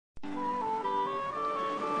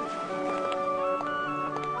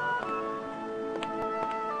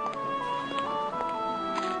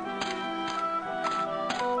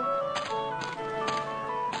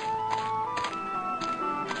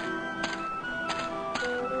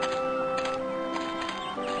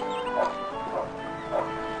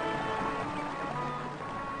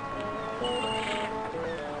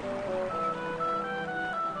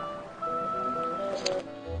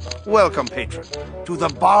Welcome, patron, to the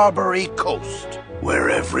Barbary Coast.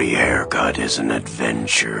 Where every haircut is an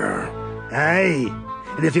adventure. Aye,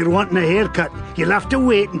 and if you're wanting a haircut, you'll have to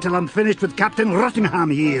wait until I'm finished with Captain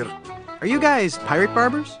Rottingham here. Are you guys pirate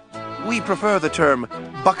barbers? We prefer the term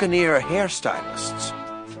buccaneer hairstylists.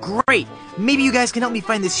 Great! Maybe you guys can help me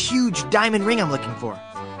find this huge diamond ring I'm looking for.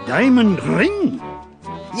 Diamond ring?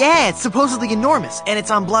 Yeah, it's supposedly enormous, and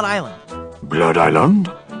it's on Blood Island. Blood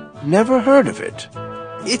Island? Never heard of it.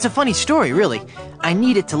 It's a funny story, really. I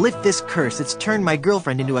need it to lift this curse that's turned my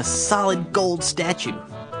girlfriend into a solid gold statue.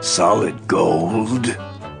 Solid gold?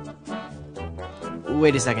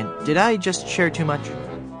 Wait a second, did I just share too much?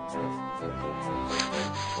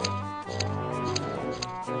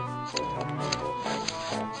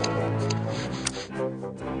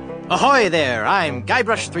 Ahoy there, I'm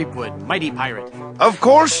Guybrush Threepwood, mighty pirate. Of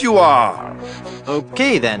course you are.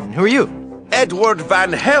 Okay then, who are you? Edward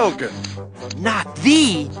Van Helgen. Not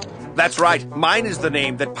thee! That's right, mine is the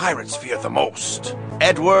name that pirates fear the most.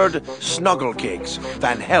 Edward Snugglecakes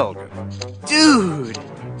Van Helgen. Dude!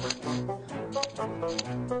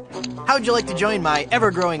 How'd you like to join my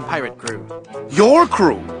ever-growing pirate crew? Your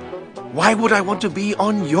crew? Why would I want to be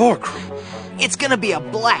on your crew? It's gonna be a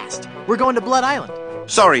blast! We're going to Blood Island.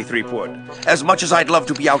 Sorry, Threepwood. As much as I'd love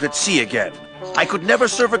to be out at sea again, I could never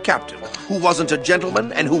serve a captain who wasn't a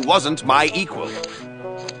gentleman and who wasn't my equal.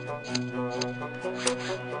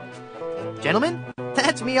 Gentlemen?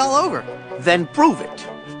 That's me all over. Then prove it.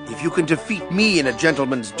 If you can defeat me in a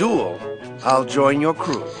gentleman's duel, I'll join your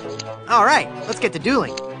crew. All right, let's get to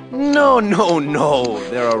dueling. No.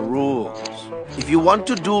 There are rules. If you want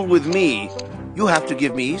to duel with me, you have to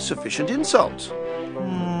give me sufficient insults.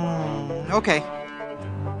 Okay.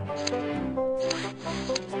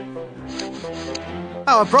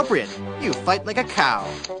 How appropriate. You fight like a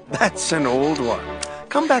cow. That's an old one.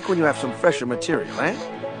 Come back when you have some fresher material, eh?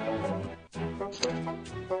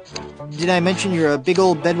 Did I mention you're a big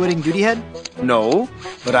old bedwetting duty head? No,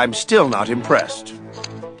 but I'm still not impressed.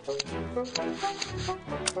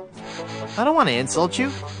 I don't want to insult you.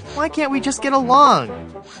 Why can't we just get along?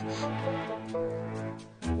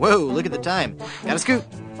 Whoa, look at the time. Gotta scoot.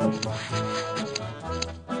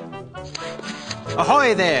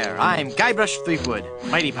 Ahoy there! I'm Guybrush Threepwood,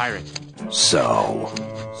 mighty pirate. So,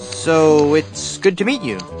 it's good to meet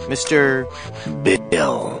you, Mr.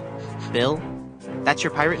 Bill. Bill? That's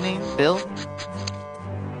your pirate name, Bill?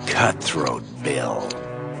 Cutthroat Bill.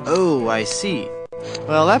 Oh, I see.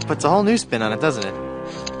 Well, that puts a whole new spin on it, doesn't it?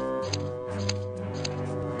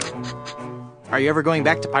 Are you ever going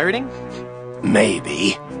back to pirating?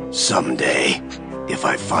 Maybe. Someday. If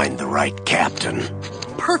I find the right captain.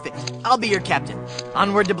 Perfect! I'll be your captain.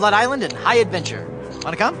 Onward to Blood Island and high adventure.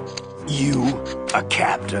 Wanna come? You, a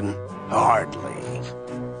captain? Hardly.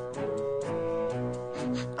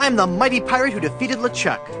 I'm the mighty pirate who defeated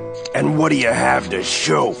LeChuck. And what do you have to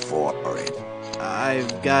show for it?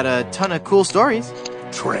 I've got a ton of cool stories.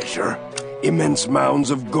 Treasure? Immense mounds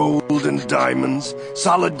of gold and diamonds?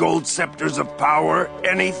 Solid gold scepters of power?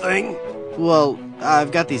 Anything? Well,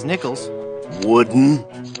 I've got these nickels. Wooden?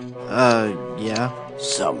 Yeah.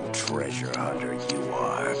 Some treasure hunter you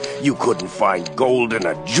are. You couldn't find gold in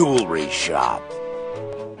a jewelry shop.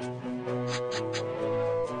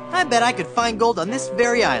 I bet I could find gold on this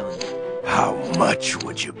very island. How much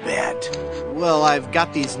would you bet? Well, I've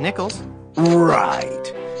got these nickels.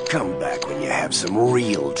 Right. Come back when you have some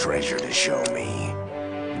real treasure to show me.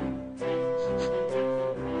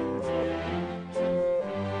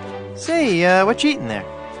 Say, what you eating there?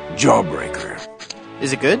 Jawbreaker.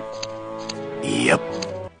 Is it good? Yep.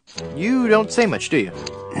 You don't say much, do you?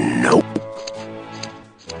 Nope.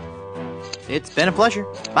 It's been a pleasure.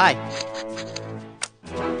 Bye.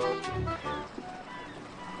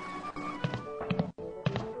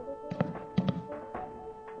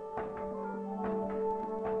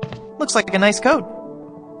 Looks like a nice coat,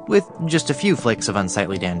 with just a few flakes of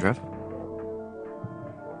unsightly dandruff.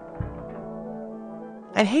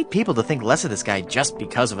 I'd hate people to think less of this guy just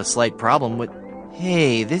because of a slight problem with...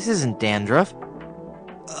 Hey, this isn't dandruff.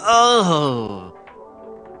 Oh!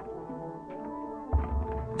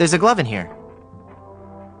 There's a glove in here.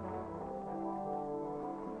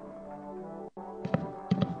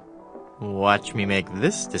 Watch me make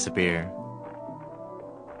this disappear.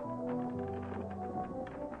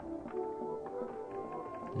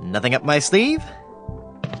 Nothing up my sleeve?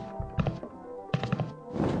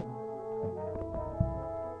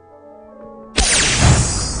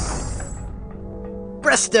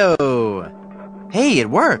 Presto! Hey, it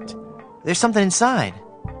worked. There's something inside.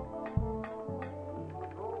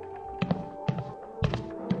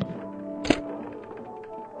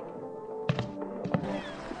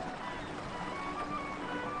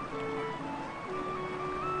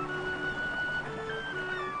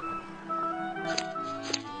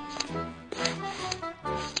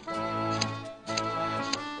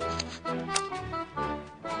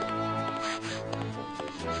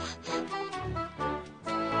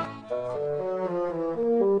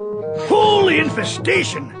 holy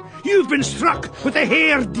infestation! You've been struck with the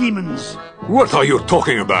hair demons! What are you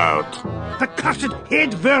talking about? The cursed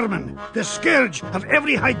head vermin, the scourge of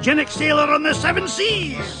every hygienic sailor on the seven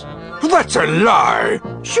seas! That's a lie!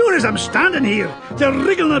 Sure as I'm standing here, they're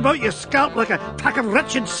wriggling about your scalp like a pack of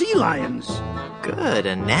wretched sea lions. Good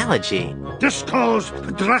analogy. This calls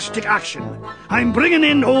for drastic action. I'm bringing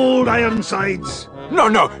in old Ironsides. No,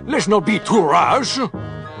 let's not be too rash.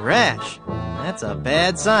 Rash. That's a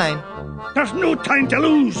bad sign. There's no time to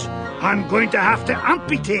lose. I'm going to have to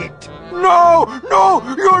amputate. No,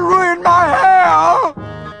 you'll ruin my hair!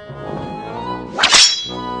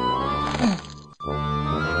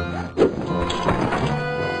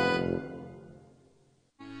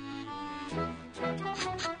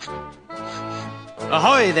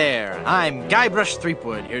 Ahoy there! I'm Guybrush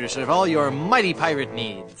Threepwood, here to serve all your mighty pirate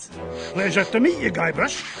needs. Pleasure to meet you,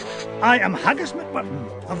 Guybrush. I am Haggis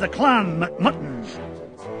McMutton of the clan McMutton.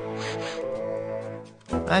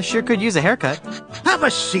 I sure could use a haircut. Have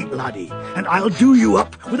a seat, laddie, and I'll do you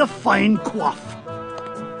up with a fine coif.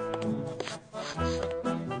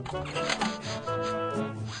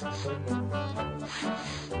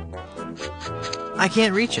 I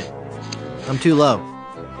can't reach it. I'm too low.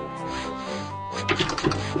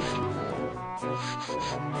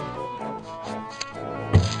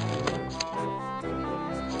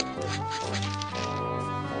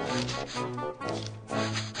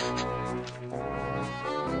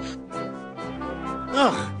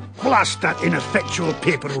 Ugh, blast that ineffectual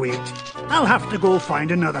paperweight. I'll have to go find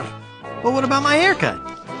another. But what about my haircut?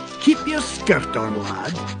 Keep your skirt on,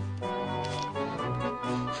 lad.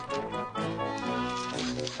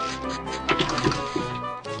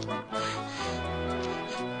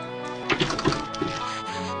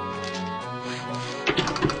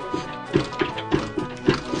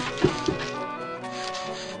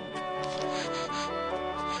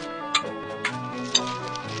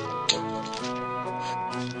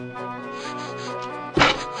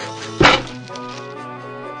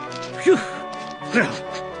 Phew! Well,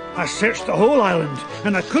 I searched the whole island,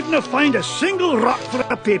 and I couldn't find a single rock for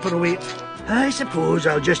a paperweight. I suppose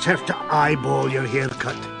I'll just have to eyeball your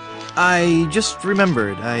haircut. I just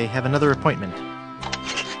remembered I have another appointment.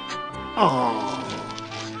 Oh,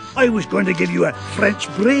 I was going to give you a French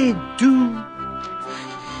braid, too.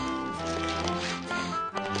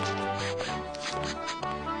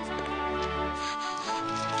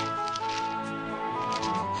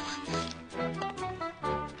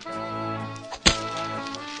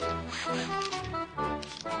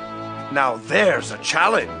 Now there's a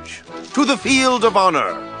challenge. To the field of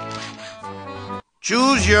honor.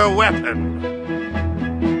 Choose your weapon.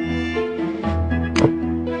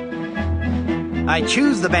 I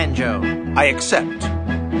choose the banjo. I accept.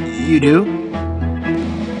 You do?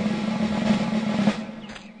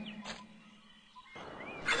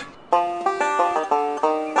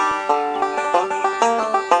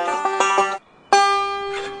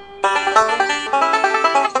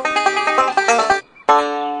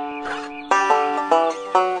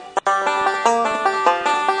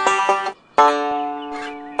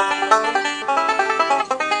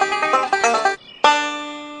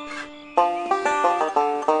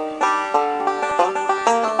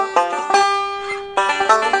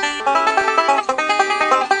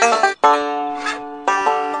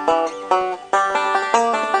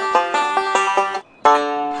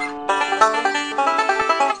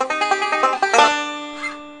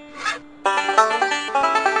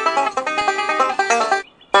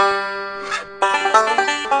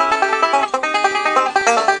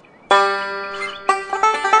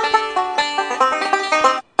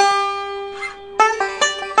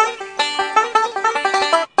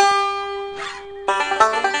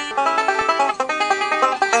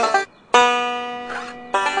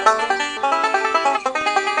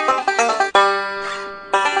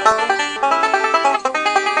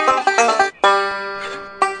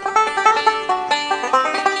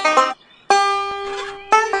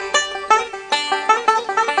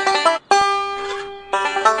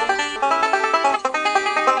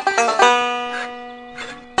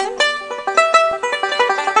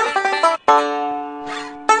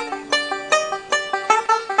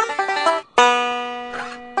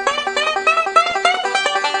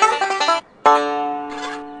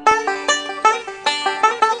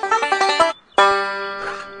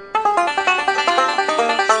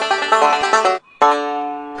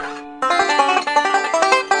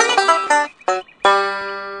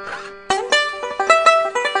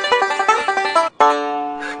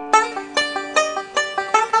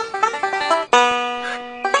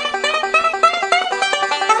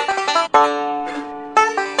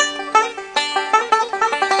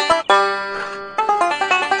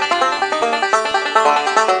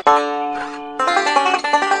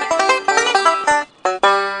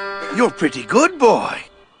 pretty good, boy.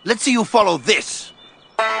 Let's see you follow this.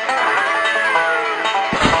 He's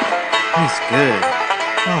good.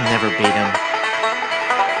 I'll never beat him.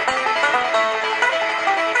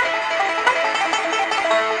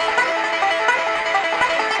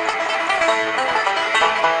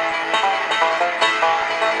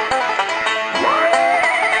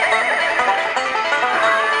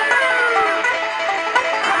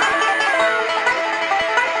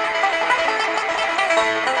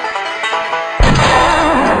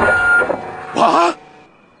 What?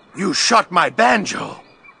 You shot my banjo.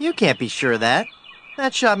 You can't be sure of that.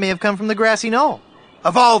 That shot may have come from the grassy knoll.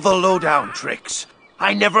 Of all the lowdown tricks,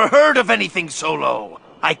 I never heard of anything so low.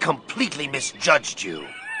 I completely misjudged you.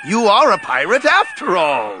 You are a pirate after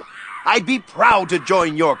all. I'd be proud to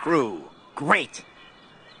join your crew. Great.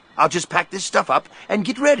 I'll just pack this stuff up and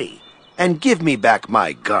get ready. And give me back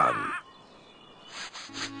my gun.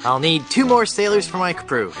 I'll need 2 more sailors for my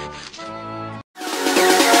crew.